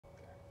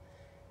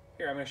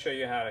Here, I'm going to show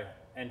you how to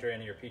enter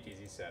in your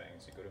PTZ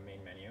settings. You go to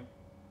main menu.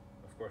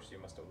 Of course, you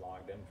must have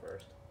logged in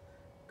first.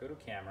 Go to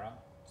camera,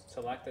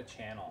 select the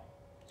channel.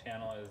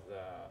 Channel is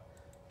the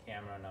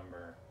camera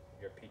number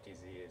your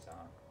PTZ is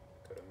on.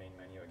 Go to main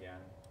menu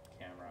again,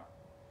 camera.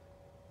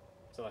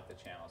 Select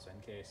the channel. So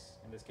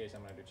in this case,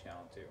 I'm going to do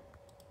channel 2,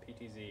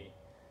 PTZ,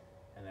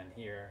 and then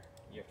here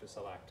you have to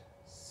select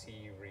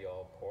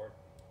serial port.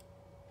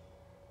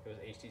 It was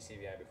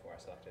HDCVI before.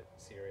 I selected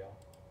serial.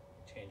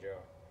 Change your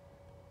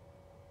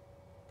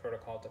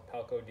protocol to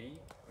Pelco D,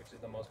 which is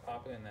the most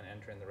popular, and then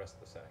enter in the rest of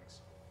the settings.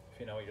 If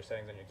you know what your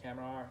settings on your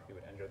camera are, you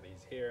would enter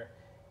these here,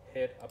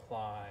 hit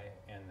apply,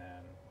 and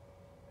then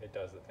it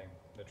does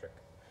the trick.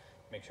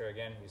 Make sure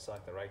again you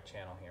select the right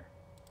channel here.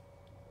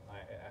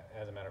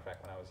 As a matter of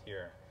fact, when I was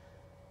here,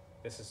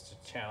 this is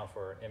the channel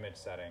for image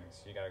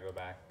settings. You got to go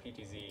back,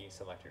 PTZ,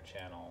 select your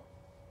channel,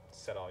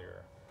 set all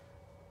your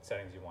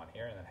settings you want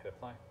here, and then hit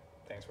apply.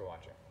 Thanks for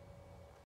watching.